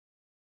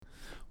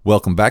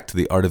Welcome back to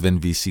the Art of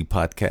NVC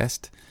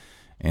podcast.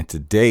 And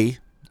today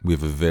we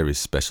have a very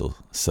special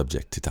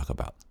subject to talk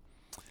about.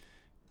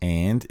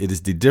 And it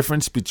is the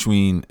difference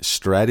between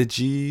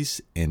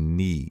strategies and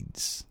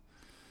needs.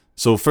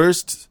 So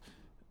first,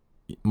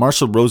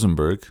 Marshall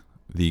Rosenberg,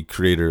 the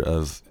creator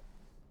of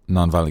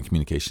nonviolent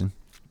communication.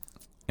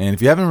 And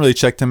if you haven't really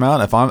checked him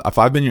out, if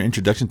I've been your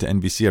introduction to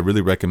NVC, I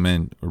really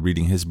recommend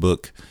reading his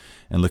book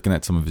and looking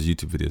at some of his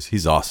YouTube videos.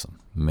 He's awesome,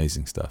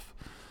 amazing stuff.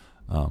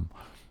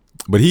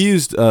 But he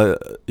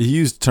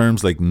used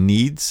terms like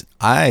needs.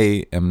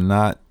 I am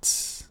not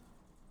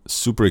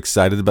super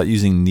excited about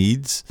using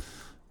needs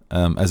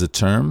as a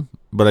term,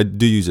 but I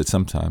do use it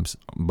sometimes.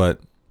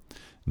 But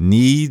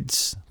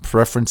needs,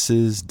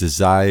 preferences,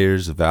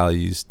 desires,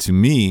 values, to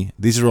me,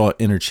 these are all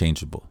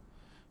interchangeable.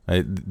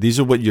 Right? These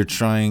are what you're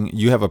trying.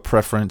 You have a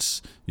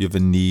preference, you have a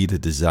need, a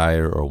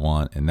desire, or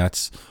want, and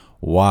that's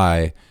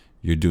why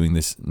you're doing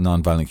this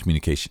nonviolent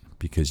communication,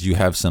 because you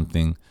have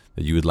something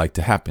that you would like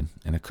to happen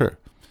and occur.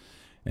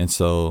 And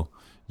so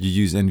you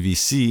use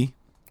NVC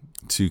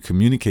to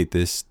communicate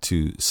this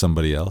to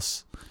somebody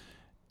else.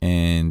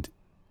 And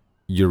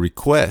your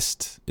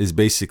request is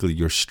basically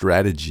your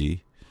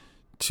strategy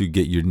to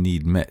get your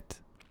need met.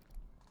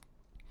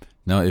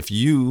 Now, if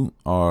you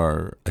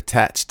are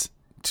attached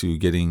to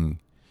getting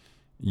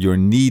your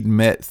need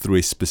met through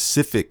a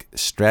specific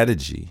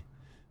strategy,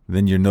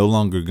 then you're no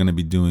longer going to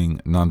be doing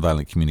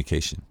nonviolent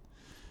communication,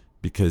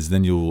 because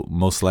then you'll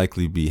most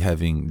likely be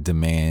having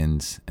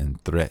demands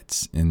and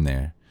threats in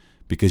there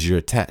because you're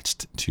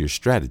attached to your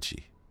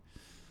strategy.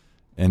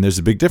 And there's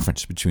a big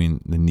difference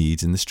between the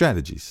needs and the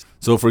strategies.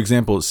 So for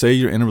example, say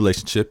you're in a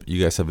relationship,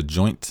 you guys have a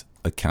joint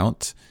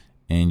account,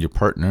 and your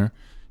partner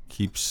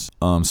keeps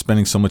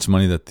spending so much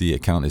money that the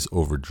account is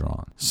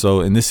overdrawn. So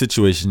in this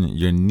situation,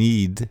 your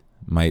need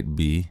might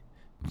be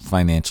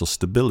financial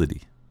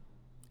stability.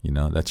 You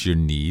know, that's your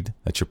need,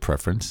 that's your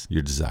preference,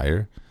 your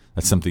desire.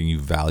 That's something you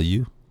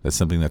value. That's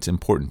something that's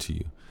important to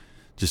you.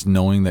 Just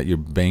knowing that your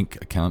bank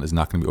account is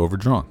not going to be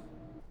overdrawn.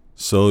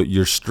 So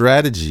your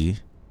strategy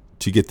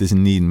to get this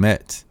need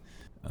met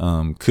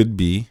could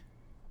be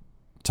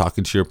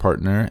talking to your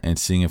partner and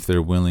seeing if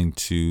they're willing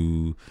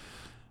to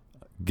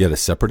get a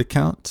separate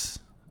account,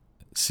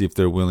 see if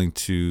they're willing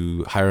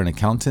to hire an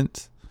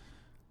accountant.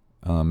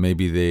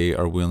 Maybe they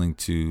are willing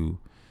to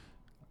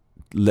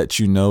let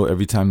you know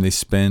every time they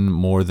spend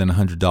more than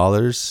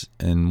 $100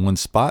 in one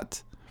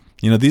spot.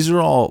 You know, these are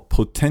all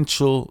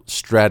potential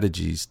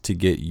strategies to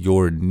get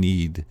your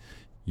need,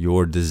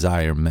 your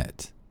desire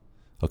met.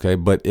 Okay,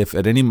 but if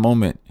at any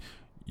moment,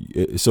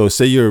 so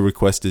say your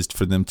request is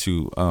for them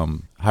to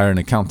hire an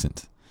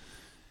accountant,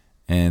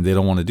 and they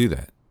don't want to do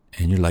that.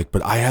 And you're like,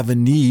 but I have a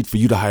need for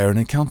you to hire an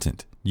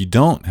accountant. You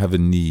don't have a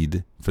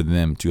need for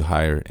them to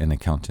hire an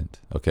accountant.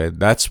 Okay,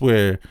 this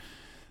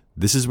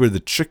is where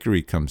the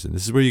trickery comes in.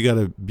 This is where you got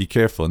to be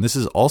careful. And this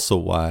is also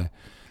why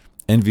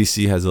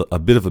NVC has a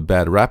bit of a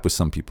bad rap with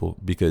some people,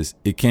 because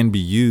it can be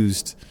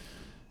used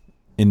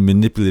in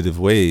manipulative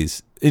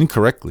ways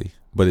incorrectly,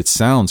 but it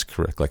sounds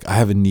correct. Like, I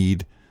have a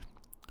need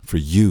for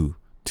you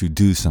to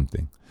do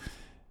something.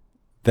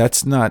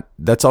 That's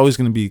always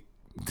going to be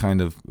kind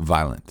of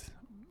violent.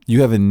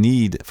 You have a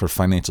need for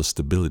financial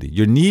stability.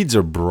 Your needs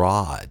are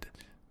broad.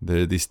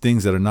 They're these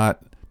things that are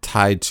not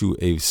tied to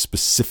a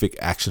specific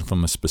action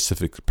from a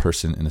specific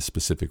person in a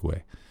specific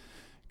way,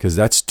 because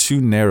that's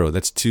too narrow.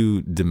 That's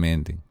too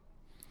demanding.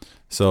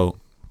 So,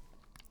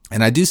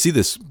 and I do see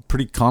this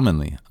pretty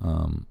commonly,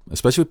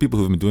 especially with people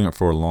who've been doing it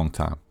for a long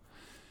time.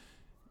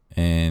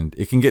 And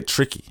it can get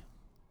tricky.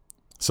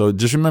 So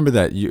just remember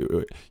that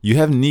you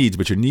have needs,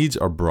 but your needs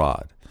are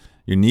broad.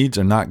 Your needs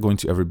are not going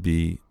to ever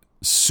be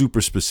super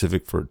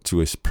specific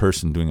to a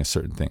person doing a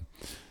certain thing.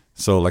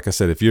 So like I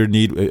said, if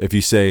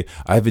you say,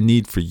 I have a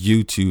need for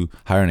you to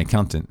hire an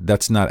accountant,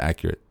 that's not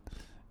accurate.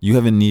 You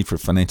have a need for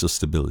financial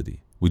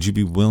stability. Would you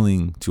be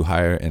willing to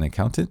hire an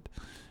accountant?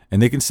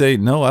 And they can say,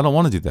 no, I don't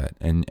want to do that.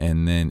 And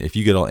then if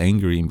you get all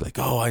angry and be like,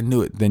 oh, I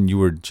knew it, then you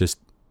were just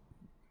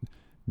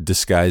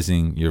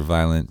disguising your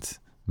violent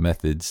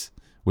methods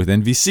with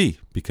NVC,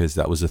 because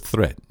that was a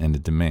threat and a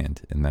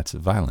demand, and that's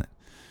violent.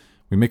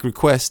 We make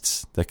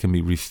requests that can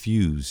be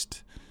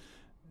refused,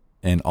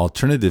 and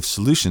alternative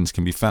solutions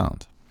can be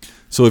found.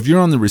 So if you're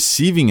on the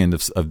receiving end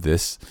of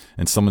this,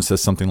 and someone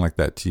says something like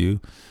that to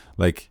you,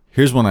 like,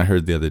 here's one I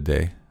heard the other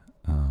day,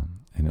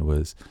 and it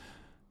was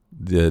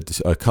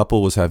a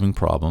couple was having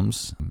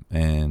problems,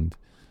 and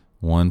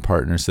one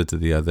partner said to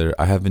the other,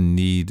 I have a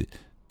need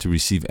to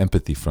receive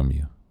empathy from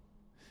you.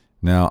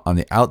 Now, on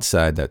the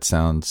outside, that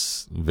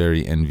sounds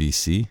very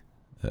NVC,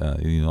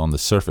 on the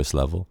surface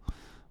level,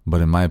 but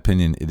in my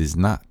opinion, it is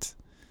not.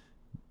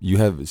 You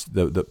have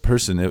the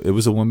person. It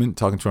was a woman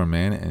talking to her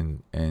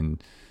man,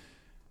 and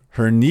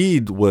her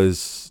need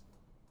was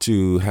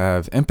to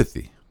have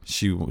empathy.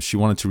 She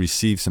wanted to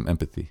receive some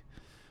empathy,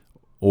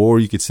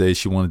 or you could say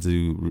she wanted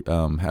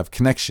to have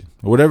connection,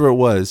 or whatever it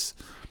was.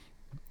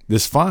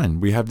 It's fine.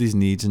 We have these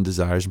needs and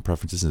desires and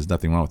preferences, and there's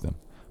nothing wrong with them.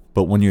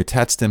 But when you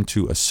attach them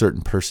to a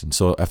certain person,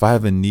 so if I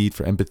have a need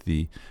for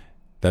empathy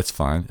that's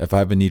fine. If I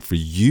have a need for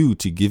you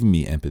to give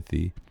me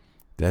empathy,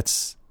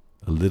 that's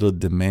a little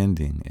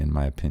demanding, in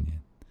my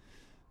opinion.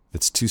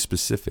 That's too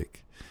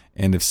specific.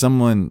 And if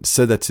someone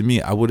said that to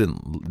me,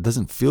 it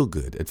doesn't feel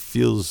good.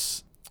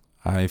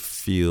 I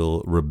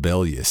feel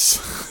rebellious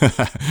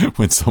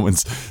when someone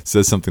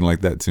says something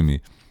like that to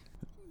me.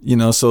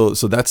 So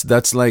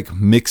that's like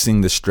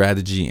mixing the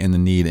strategy and the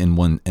need in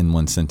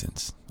one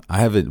sentence. I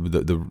have it.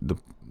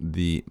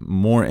 The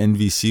more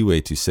NVC way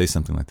to say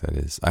something like that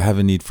is, I have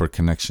a need for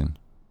connection,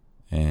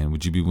 and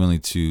would you be willing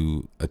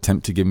to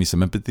attempt to give me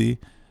some empathy,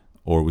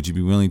 or would you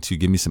be willing to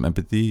give me some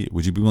empathy?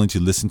 Would you be willing to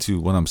listen to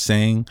what I'm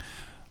saying?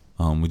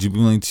 Would you be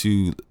willing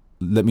to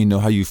let me know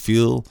how you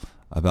feel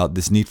about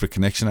this need for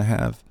connection I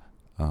have?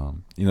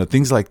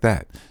 Things like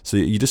that. So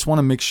you just want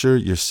to make sure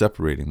you're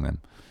separating them,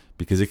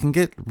 because it can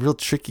get real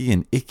tricky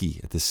and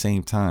icky at the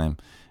same time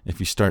if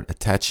you start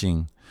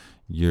confusing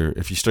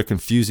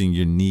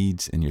your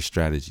needs and your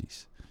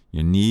strategies.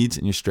 Your needs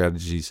and your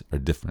strategies are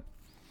different.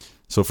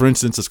 So for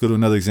instance, let's go to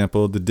another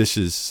example. The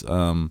dishes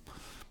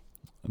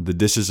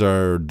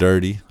are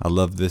dirty. I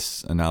love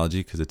this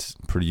analogy because it's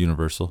pretty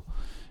universal.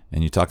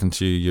 And you're talking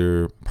to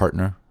your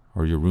partner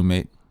or your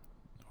roommate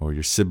or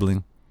your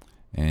sibling,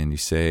 and you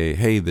say,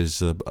 "Hey, there's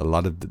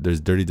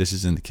there's dirty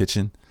dishes in the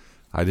kitchen.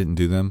 I didn't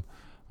do them.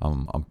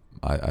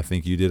 I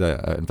think you did.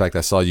 In fact,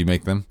 I saw you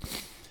make them,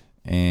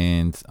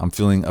 and I'm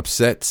feeling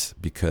upset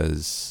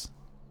because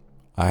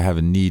I have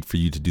a need for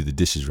you to do the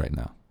dishes right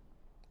now."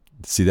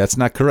 See, that's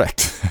not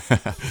correct.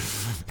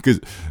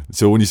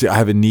 So when you say I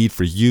have a need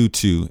for you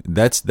to,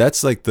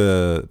 that's like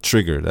the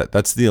trigger.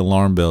 That's the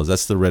alarm bells.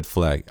 That's the red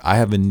flag. I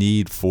have a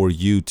need for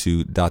you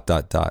to ...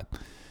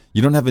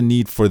 You don't have a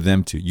need for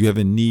them to.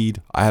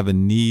 I have a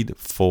need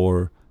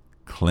for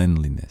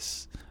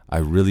cleanliness. I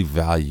really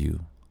value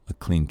a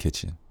clean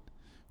kitchen.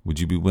 Would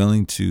you be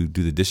willing to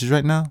do the dishes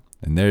right now?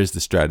 And there's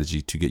the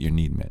strategy to get your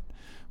need met.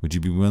 Would you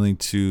be willing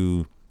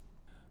to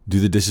do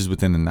the dishes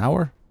within an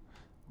hour?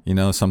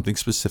 Something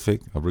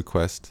specific, a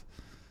request.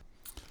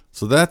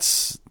 So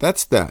that's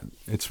that.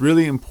 It's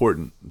really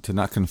important to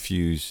not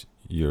confuse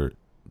your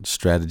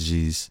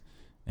strategies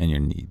and your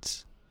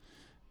needs.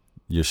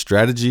 Your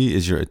strategy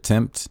is your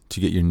attempt to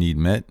get your need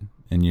met,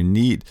 and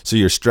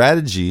your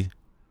strategy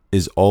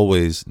is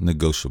always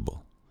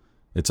negotiable.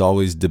 It's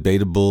always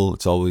debatable.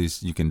 It's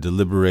always, you can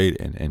deliberate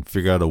and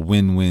figure out a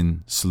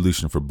win-win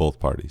solution for both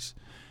parties.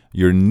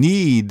 Your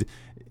need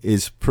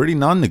is pretty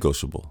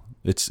non-negotiable.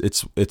 It's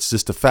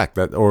just a fact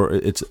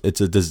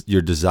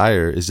your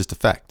desire is just a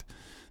fact.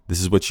 This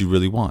is what you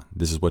really want.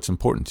 This is what's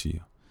important to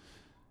you.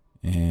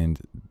 And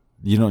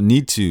you don't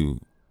need to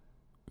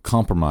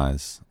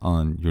compromise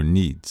on your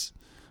needs,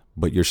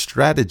 but your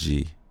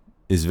strategy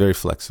is very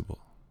flexible.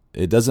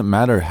 It doesn't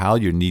matter how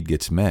your need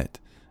gets met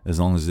as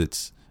long as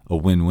it's a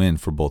win-win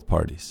for both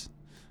parties.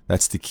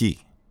 That's the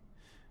key.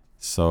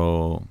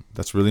 So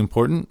that's really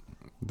important.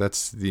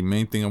 That's the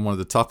main thing I wanted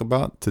to talk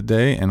about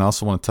today, and I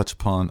also want to touch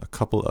upon a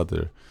couple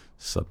other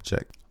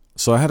subjects.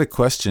 So I had a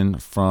question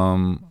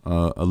from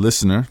a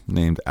listener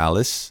named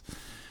Alice,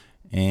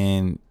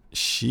 and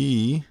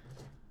she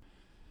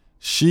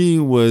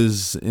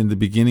was in the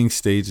beginning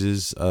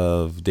stages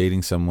of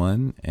dating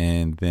someone,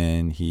 and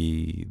then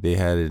they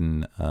had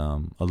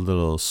a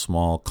little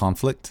small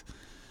conflict,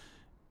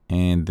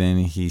 and then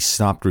he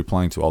stopped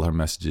replying to all her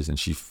messages, and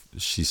she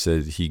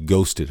said he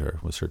ghosted her,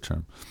 was her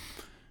term.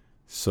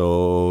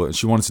 So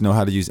she wanted to know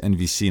how to use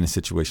NVC in a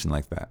situation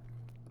like that.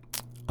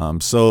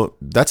 So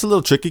that's a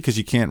little tricky because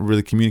you can't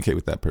really communicate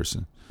with that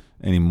person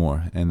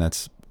anymore, and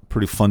that's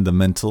pretty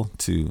fundamental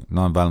to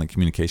nonviolent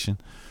communication.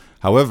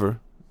 However,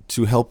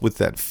 to help with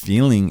that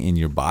feeling in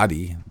your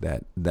body,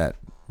 that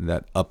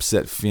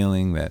upset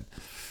feeling, that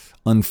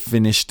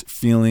unfinished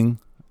feeling,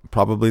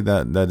 probably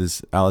that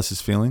is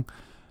Alice's feeling,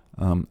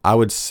 I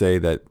would say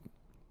that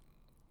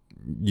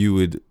you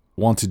would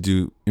want to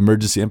do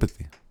emergency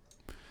empathy.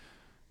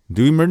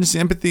 Do emergency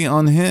empathy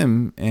on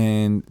him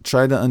and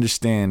try to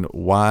understand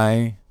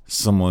why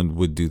someone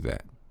would do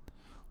that.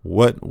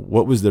 What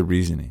was their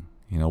reasoning?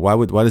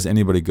 Why does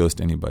anybody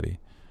ghost anybody?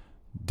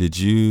 Did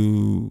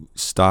you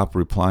stop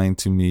replying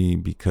to me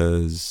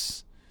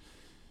because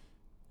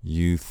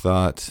you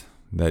thought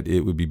that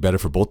it would be better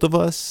for both of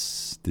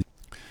us?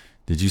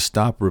 Did you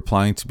stop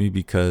replying to me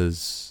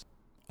because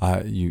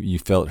you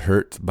felt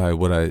hurt by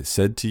what I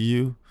said to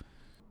you?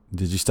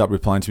 Did you stop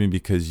replying to me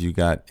because you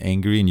got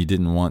angry and you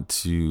didn't want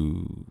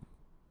to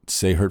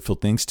say hurtful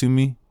things to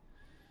me?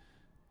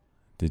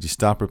 Did you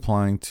stop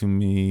replying to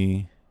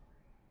me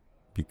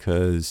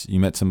because you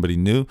met somebody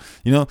new?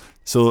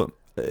 So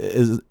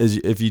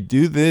if you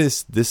do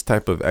this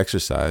type of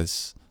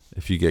exercise,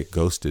 if you get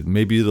ghosted,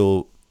 maybe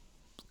it'll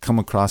come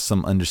across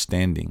some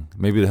understanding.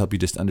 Maybe it'll help you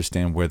just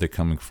understand where they're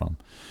coming from.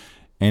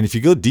 And if you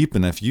go deep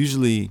enough,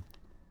 usually,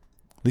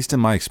 at least in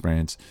my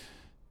experience,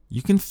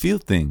 you can feel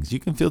things. You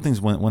can feel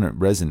things when it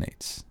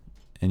resonates.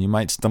 And you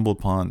might stumble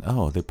upon,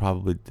 they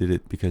probably did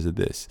it because of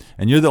this.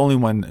 And you're the only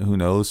one who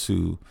knows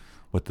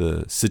what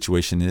the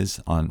situation is,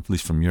 at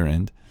least from your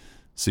end.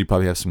 So you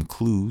probably have some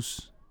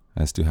clues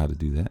as to how to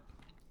do that.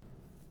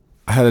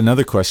 I had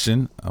another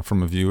question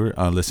from a viewer,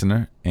 a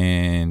listener,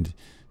 and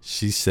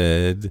she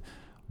said,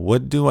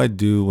 "What do I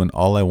do when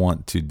all I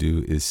want to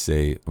do is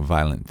say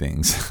violent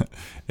things?"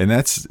 And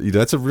that's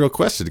a real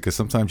question, because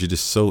sometimes you're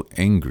just so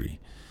angry,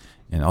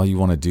 and all you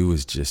want to do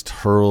is just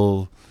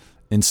hurl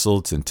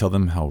insults and tell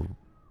them how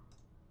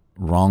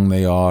wrong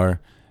they are,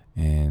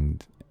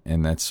 and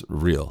that's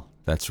real.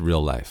 That's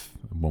real life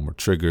when we're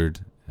triggered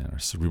and our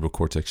cerebral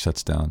cortex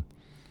shuts down.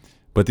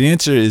 But the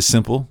answer is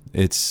simple.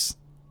 It's,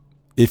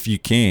 if you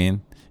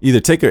can,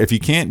 if you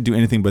can't do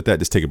anything but that,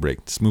 just take a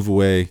break. Just move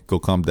away, go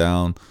calm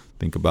down,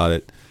 think about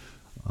it.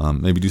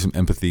 Maybe do some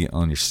empathy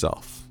on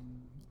yourself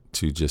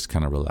to just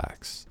kind of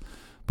relax.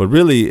 But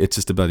really, it's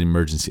just about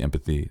emergency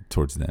empathy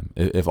towards them.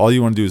 If all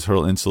you want to do is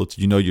hurl insults,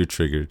 you know you're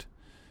triggered,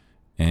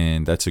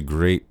 and that's a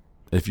great.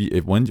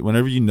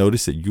 Whenever you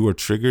notice that you are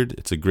triggered,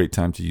 it's a great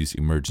time to use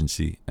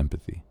emergency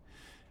empathy.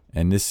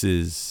 And this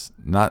is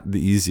not the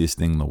easiest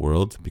thing in the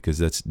world, because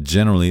that's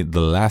generally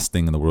the last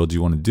thing in the world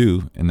you want to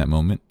do in that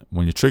moment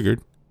when you're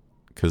triggered,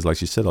 because like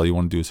she said, all you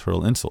want to do is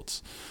hurl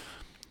insults.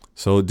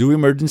 So do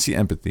emergency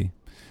empathy.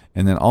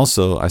 And then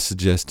also, I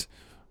suggest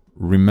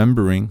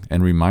remembering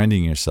and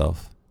reminding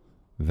yourself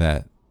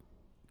that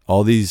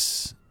all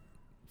these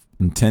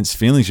intense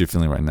feelings you're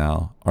feeling right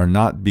now are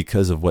not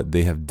because of what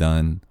they have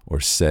done or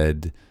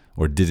said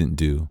or didn't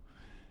do.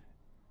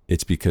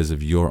 It's because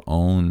of your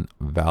own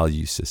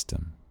value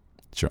system.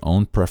 It's your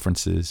own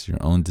preferences, your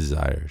own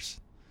desires.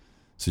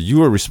 So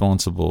you are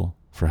responsible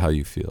for how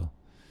you feel.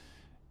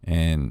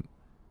 And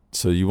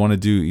so you want to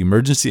do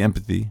emergency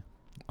empathy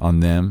on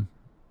them,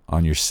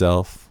 on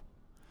yourself.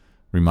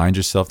 Remind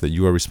yourself that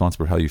you are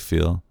responsible for how you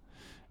feel,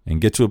 and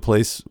get to a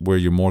place where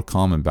you're more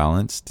calm and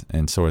balanced,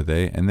 and so are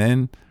they. And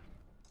then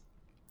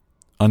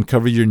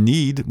uncover your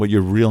need, what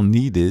your real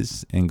need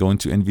is, and go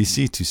into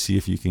NVC to see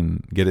if you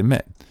can get it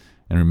met.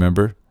 And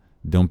remember,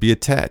 don't be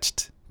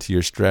attached to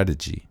your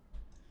strategy,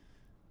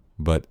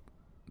 but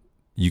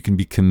you can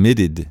be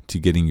committed to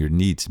getting your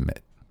needs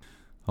met.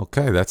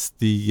 Okay, that's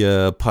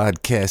the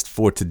podcast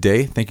for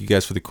today. Thank you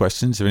guys for the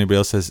questions. If anybody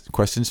else has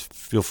questions,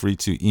 feel free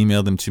to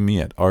email them to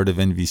me at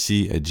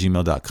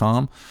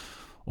artofnvc@gmail.com,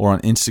 or on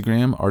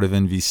Instagram,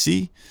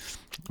 artofnvc,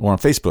 or on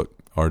Facebook,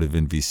 Art of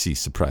NVC.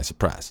 Surprise,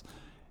 surprise.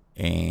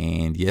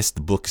 And yes,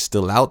 the book is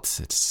still out.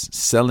 It's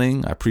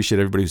selling. I appreciate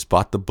everybody who's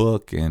bought the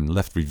book and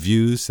left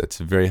reviews. That's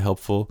very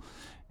helpful.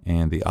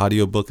 And the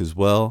audiobook as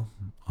well,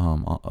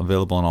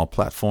 available on all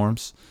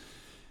platforms.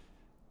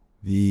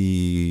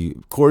 The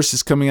course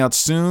is coming out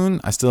soon.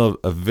 I still have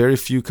a very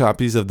few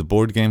copies of the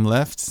board game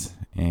left,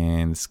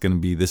 and it's going to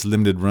be this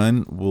limited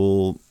run.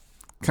 Will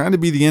kind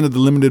of be the end of the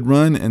limited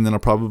run, and then I'll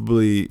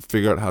probably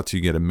figure out how to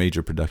get a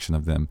major production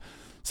of them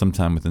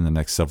sometime within the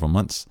next several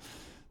months.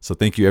 So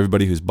thank you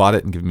everybody who's bought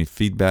it and given me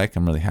feedback.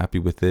 I'm really happy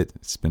with it.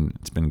 It's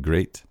been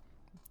great.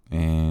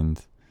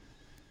 And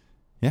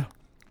yeah,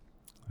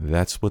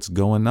 that's what's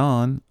going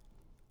on.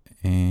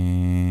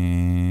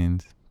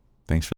 And thanks for